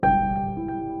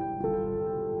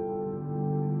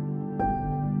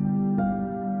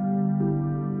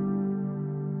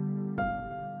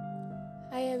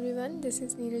This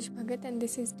is Neeraj Bhagat and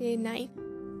this is day 9।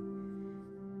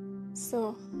 सो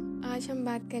आज हम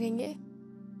बात करेंगे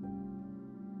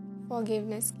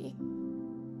फॉरगिवनेस की।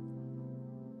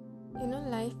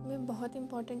 लाइफ में बहुत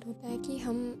इम्पोर्टेंट होता है कि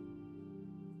हम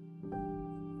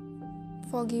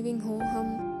फॉरगिविंग हो, हम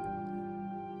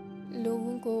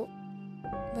लोगों को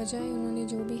बजाय उन्होंने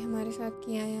जो भी हमारे साथ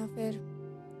किया या फिर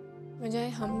बजाय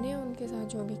हमने उनके साथ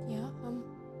जो भी किया हम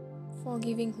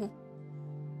फॉरगिविंग हो,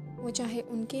 वो चाहे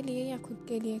उनके लिए या खुद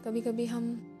के लिए। कभी कभी हम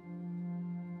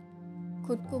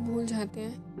खुद को भूल जाते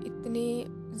हैं, इतने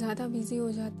ज़्यादा बिजी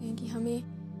हो जाते हैं कि हमें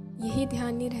यही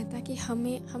ध्यान नहीं रहता कि हम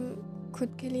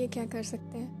खुद के लिए क्या कर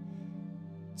सकते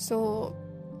हैं। सो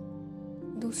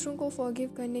दूसरों को फॉरगिव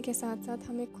करने के साथ साथ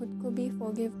हमें खुद को भी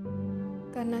फॉरगिव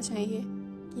करना चाहिए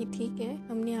कि ठीक है,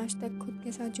 हमने आज तक खुद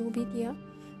के साथ जो भी किया,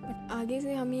 बट आगे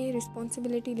से हम ये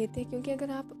रिस्पॉन्सिबिलिटी लेते हैं। क्योंकि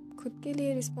अगर आप खुद के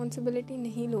लिए रिस्पॉन्सिबिलिटी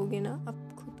नहीं लोगे ना, आप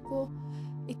खुद को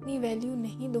इतनी वैल्यू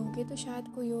नहीं दोगे, तो शायद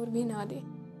कोई और भी ना दे।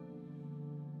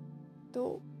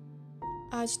 तो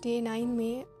आज डे 9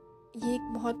 में ये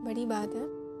एक बहुत बड़ी बात है।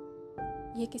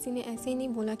 ये किसी ने ऐसे ही नहीं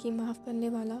बोला कि माफ़ करने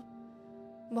वाला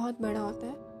बहुत बड़ा होता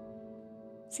है।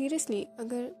 सीरियसली,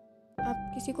 अगर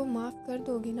आप किसी को माफ़ कर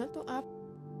दोगे ना, तो आप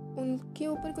उनके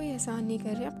ऊपर कोई एहसान नहीं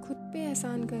कर रहे, आप खुद पे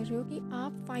एहसान कर रहे हो कि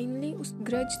आप फाइनली उस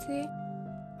ग्रज से,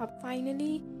 आप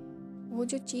फाइनली वो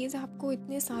जो चीज़ आपको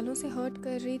इतने सालों से हर्ट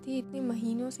कर रही थी, इतने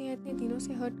महीनों से या इतने दिनों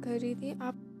से हर्ट कर रही थी,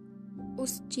 आप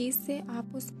उस चीज़ से,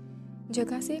 आप उस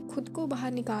जगह से खुद को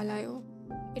बाहर निकाल आए हो।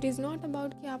 इट इज़ नॉट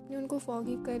अबाउट कि आपने उनको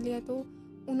फॉरगिव कर लिया तो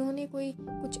उन्होंने कोई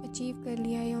कुछ अचीव कर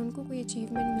लिया या उनको कोई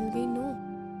अचीवमेंट मिल गई। नो,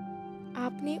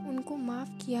 आपने उनको माफ़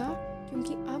किया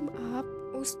क्योंकि अब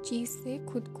आप उस चीज़ से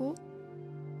खुद को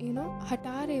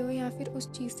हटा रहे हो या फिर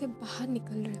उस चीज़ से बाहर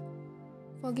निकल रहे हो।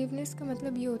 फॉरगिवनेस का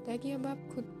मतलब ये होता है कि अब आप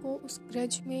खुद को उस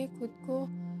ग्रज में, खुद को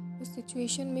उस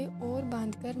सिचुएशन में और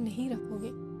बांध कर नहीं रखोगे।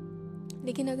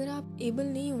 लेकिन अगर आप एबल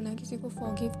नहीं हो ना किसी को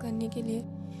फॉरगिव करने के लिए,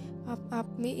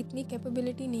 आप में इतनी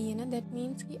कैपेबिलिटी नहीं है ना, दैट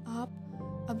मीन्स कि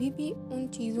आप अभी भी उन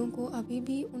चीज़ों को, अभी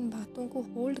भी उन बातों को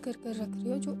होल्ड कर रख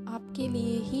रहे हो जो आपके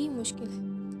लिए ही मुश्किल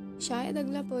है। शायद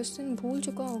अगला पर्सन भूल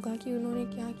चुका होगा कि उन्होंने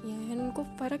क्या किया है, उनको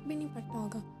फ़र्क भी नहीं पड़ता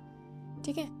होगा,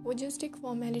 ठीक है। वो जस्ट एक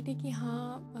फॉर्मेलिटी कि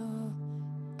हाँ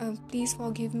please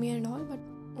forgive me and all,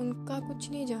 but उनका कुछ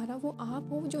नहीं जा रहा। वो आप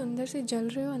हो जो अंदर से जल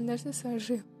रहे हो, अंदर से सड़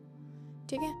रहे हो,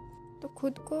 ठीक है। तो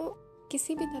खुद को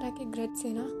किसी भी तरह के ग्रज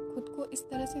से ना, खुद को इस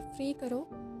तरह से फ्री करो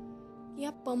कि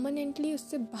आप परमानेंटली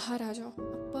उससे बाहर आ जाओ,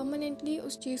 आप परमानेंटली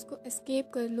उस चीज़ को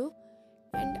एस्केप कर लो।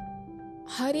 एंड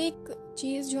हर एक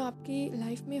चीज़ जो आपकी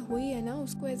लाइफ में हुई है ना,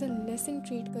 उसको एज अ लेसन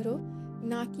ट्रीट करो,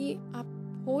 ना कि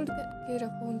आप होल्ड करके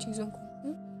रखो उन चीज़ों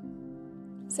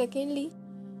को। सेकेंडली,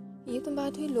 ये तो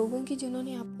बात हुई लोगों की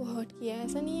जिन्होंने आपको हर्ट किया है।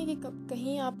 ऐसा नहीं है कि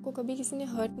कहीं आपको कभी किसी ने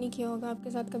हर्ट नहीं किया होगा, आपके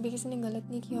साथ कभी किसी ने गलत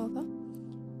नहीं किया होगा।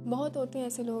 बहुत होते हैं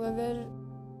ऐसे लोग। अगर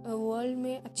वर्ल्ड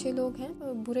में अच्छे लोग हैं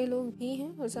तो बुरे लोग भी हैं,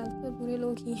 और ज़्यादातर बुरे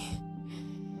लोग ही हैं।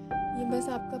 ये बस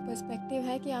आपका पर्सपेक्टिव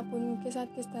है कि आप उनके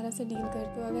साथ किस तरह से डील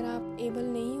करते हो। अगर आप एबल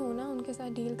नहीं हो ना उनके साथ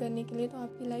डील करने के लिए, तो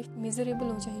आपकी लाइफ मिजरेबल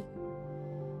हो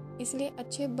जाएगी। इसलिए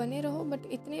अच्छे बने रहो, बट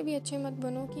इतने भी अच्छे मत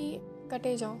बनो कि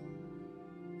कटे जाओ,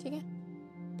 ठीक है।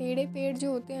 टेढ़े पेड़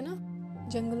जो होते हैं ना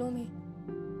जंगलों में,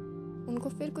 उनको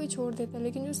फिर कोई छोड़ देता है,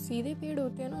 लेकिन जो सीधे पेड़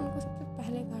होते हैं ना, उनको सबसे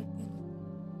पहले काटते हैं।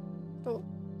 तो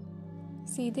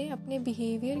सीधे अपने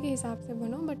बिहेवियर के हिसाब से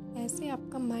बनो, बट ऐसे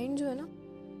आपका माइंड जो है ना,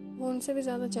 वो उनसे भी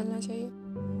ज़्यादा चलना चाहिए।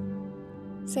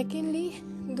 सेकेंडली,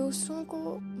 दूसरों को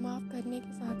माफ़ करने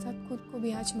के साथ साथ खुद को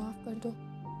भी आज माफ़ कर दो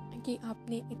कि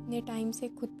आपने इतने टाइम से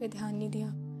खुद पे ध्यान नहीं दिया,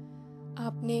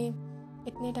 आपने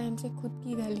इतने टाइम से खुद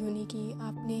की वैल्यू नहीं की,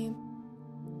 आपने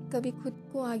कभी खुद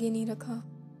को आगे नहीं रखा,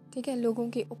 ठीक है। लोगों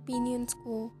के ओपिनियंस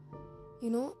को,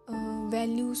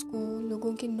 वैल्यूज़ को,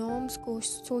 लोगों के नॉर्म्स को,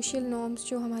 सोशल नॉर्म्स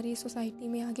जो हमारी सोसाइटी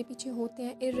में आगे पीछे होते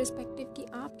हैं, इर्रिस्पेक्टिव कि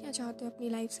आप क्या चाहते हो अपनी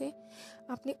लाइफ से,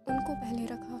 आपने उनको पहले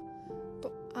रखा।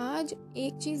 तो आज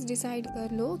एक चीज़ डिसाइड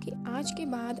कर लो कि आज के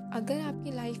बाद अगर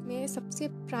आपकी लाइफ में सबसे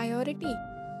प्रायोरिटी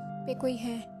पे कोई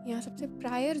है, या सबसे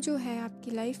प्रायर जो है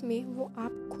आपकी लाइफ में, वो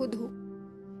आप खुद हो,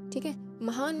 ठीक है।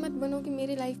 महान मत बनो कि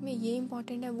मेरी लाइफ में ये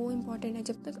इम्पॉर्टेंट है, वो इम्पॉर्टेंट है।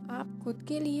 जब तक आप खुद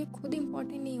के लिए खुद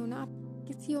इम्पॉर्टेंट नहीं हो ना, आप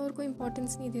किसी और को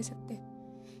इम्पोर्टेंस नहीं दे सकते।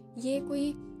 ये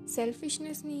कोई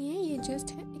सेल्फिशनेस नहीं है, ये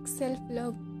जस्ट है एक सेल्फ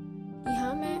लव कि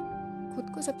हाँ, मैं खुद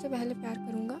को सबसे पहले प्यार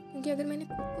करूँगा, क्योंकि अगर मैंने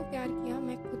खुद को प्यार किया,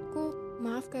 मैं खुद को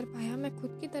माफ़ कर पाया, मैं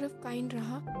खुद की तरफ काइंड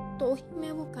रहा, तो ही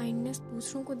मैं वो काइंडनेस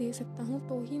दूसरों को दे सकता हूँ,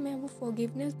 तो ही मैं वो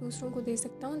फॉरगिवनेस दूसरों को दे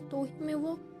सकता हूँ, तो ही मैं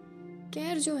वो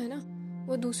केयर जो है ना,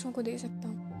 वो दूसरों को दे सकता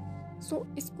हूँ। सो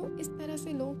इसको इस तरह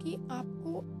से लो कि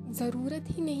आपको ज़रूरत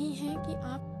ही नहीं है कि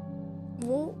आप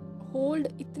वो होल्ड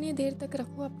इतने देर तक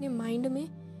रखो अपने माइंड में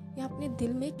या अपने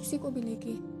दिल में किसी को भी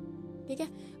लेके, ठीक है।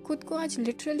 खुद को आज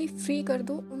लिटरली फ्री कर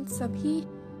दो उन सभी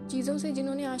चीज़ों से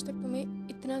जिन्होंने आज तक तुम्हें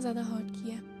इतना ज़्यादा हर्ट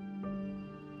किया है,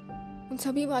 उन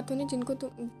सभी बातों ने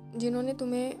जिन्होंने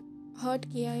तुम्हें हर्ट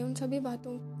किया है, उन सभी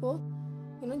बातों को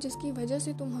जिसकी वजह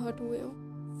से तुम हर्ट हुए हो।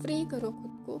 फ्री करो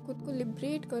खुद को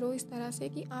लिबरेट करो इस तरह से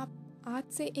कि आप आज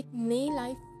से एक नई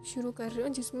लाइफ शुरू कर रहे हो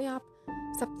जिसमें आप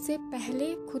सबसे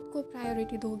पहले खुद को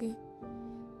प्रायोरिटी दोगे।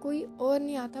 कोई और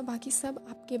नहीं आता, बाकी सब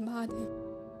आपके बाद है।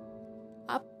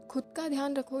 आप खुद का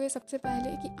ध्यान रखोगे सबसे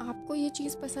पहले कि आपको ये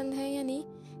चीज़ पसंद है या नहीं,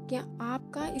 क्या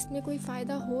आपका इसमें कोई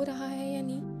फ़ायदा हो रहा है या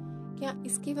नहीं, क्या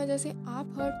इसकी वजह से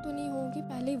आप हर्ट तो नहीं होगी।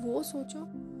 पहले वो सोचो,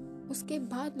 उसके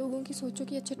बाद लोगों की सोचो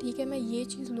कि अच्छा ठीक है मैं ये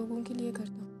चीज़ लोगों के लिए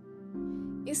करता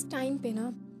हूँ। इस टाइम पे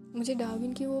ना मुझे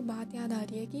डार्विन की वो बात याद आ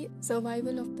रही है कि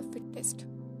सर्वाइवल ऑफ द फिटेस्ट,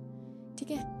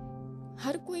 ठीक है।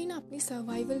 हर कोई ना अपनी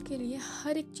सर्वाइवल के लिए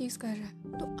हर एक चीज़ कर रहा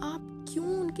है, तो आप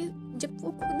क्यों जब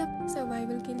वो खुद अपनी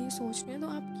सर्वाइवल के लिए सोच रहे हैं तो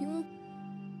आप क्यों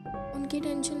उनकी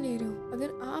टेंशन ले रहे हो।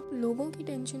 अगर आप लोगों की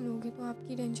टेंशन लोगे तो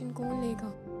आपकी टेंशन कौन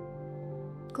लेगा,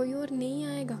 कोई और नहीं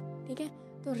आएगा, ठीक है।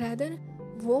 तो रैदर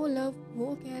वो लव,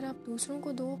 वो केयर आप दूसरों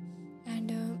को दो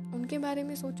एंड उनके बारे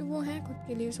में सोचो। वो है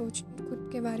खुद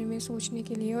के बारे में सोचने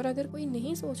के लिए। और अगर कोई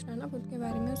नहीं सोच रहा ना खुद के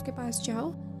बारे में, उसके पास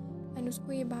जाओ एंड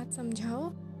उसको ये बात समझाओ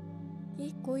कि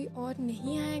कोई और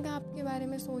नहीं आएगा आपके बारे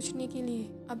में सोचने के लिए।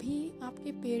 अभी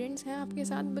आपके पेरेंट्स हैं आपके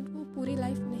साथ, बट वो पूरी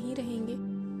लाइफ नहीं रहेंगे,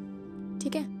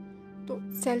 ठीक है। तो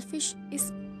सेल्फिश इस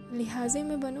लिहाजे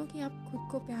में बनो कि आप खुद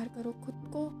को प्यार करो, खुद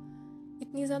को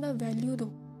इतनी ज़्यादा वैल्यू दो,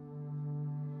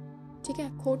 ठीक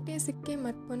है। खोटे सिक्के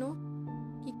मत बनो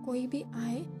कि कोई भी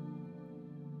आए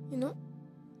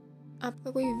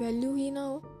आपका कोई वैल्यू ही ना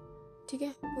हो, ठीक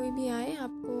है। कोई भी आए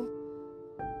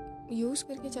आपको यूज़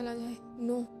करके चला जाए,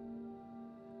 नो।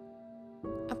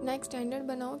 अपना एक स्टैंडर्ड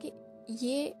बनाओ कि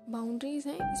ये बाउंड्रीज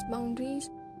हैं,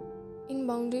 इन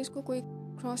बाउंड्रीज को कोई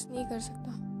क्रॉस नहीं कर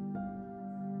सकता,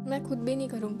 मैं खुद भी नहीं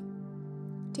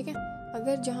करूँगी, ठीक है।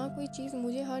 अगर जहाँ कोई चीज़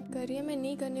मुझे हर्ट कर रही है मैं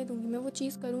नहीं करने दूँगी, मैं वो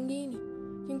चीज़ करूँगी ही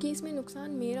नहीं, क्योंकि इसमें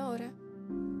नुकसान मेरा हो रहा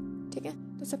है, ठीक है।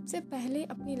 तो सबसे पहले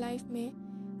अपनी लाइफ में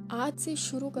आज से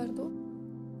शुरू कर दो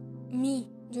मी,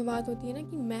 जो बात होती है ना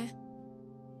कि मैं,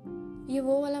 ये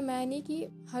वो वाला मैं नहीं कि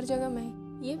हर जगह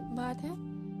मैं, ये बात है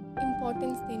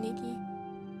इम्पोर्टेंस देने की,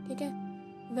 ठीक है,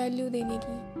 वैल्यू देने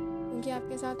की, क्योंकि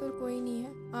आपके साथ और कोई नहीं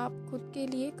है। आप खुद के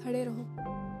लिए खड़े रहो,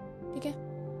 ठीक है।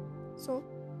 सो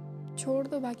छोड़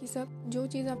दो बाकी सब। जो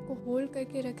चीज़ आपको होल्ड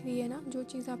करके रख रही है ना, जो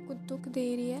चीज़ आपको दुख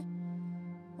दे रही है,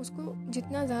 उसको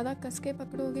जितना ज़्यादा कस के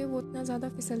पकड़ोगे वो उतना ज़्यादा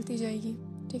फिसलती जाएगी,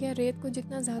 ठीक है। रेत को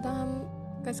जितना ज़्यादा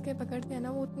हम कस के पकड़ते हैं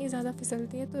ना, वो उतनी ज़्यादा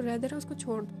फिसलती है। तो रैदर उसको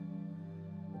छोड़ दो।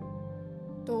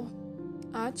 तो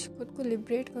आज खुद को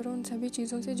लिबरेट करो उन सभी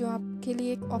चीज़ों से जो आपके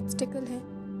लिए एक ऑब्स्टिकल है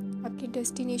आपकी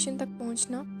डेस्टिनेशन तक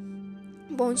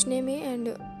पहुंचने में, एंड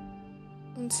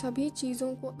उन सभी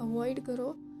चीज़ों को अवॉइड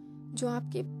करो जो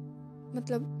आपके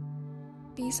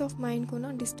पीस ऑफ माइंड को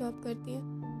ना डिस्टर्ब करती है,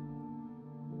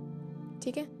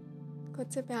 ठीक है। खुद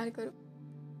से प्यार करो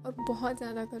और बहुत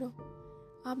ज़्यादा करो।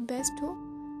 आप बेस्ट हो,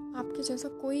 आपके जैसा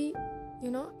कोई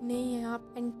नहीं है।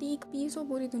 आप एंटीक पीस हो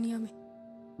पूरी दुनिया में,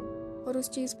 और उस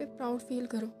चीज़ पे प्राउड फील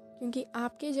करो, क्योंकि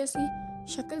आपके जैसी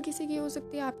शक्ल किसी की हो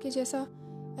सकती है, आपके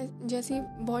जैसी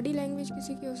बॉडी लैंग्वेज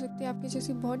किसी की हो सकती है, आपकी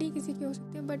जैसी बॉडी किसी की हो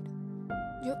सकती है, बट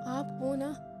जो आप हो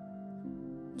ना,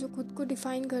 जो खुद को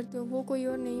डिफाइन करते हो, वो कोई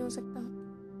और नहीं हो सकता।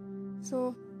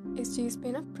 सो इस चीज़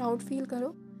पे ना प्राउड फील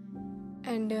करो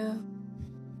एंड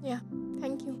या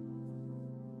थैंक यू।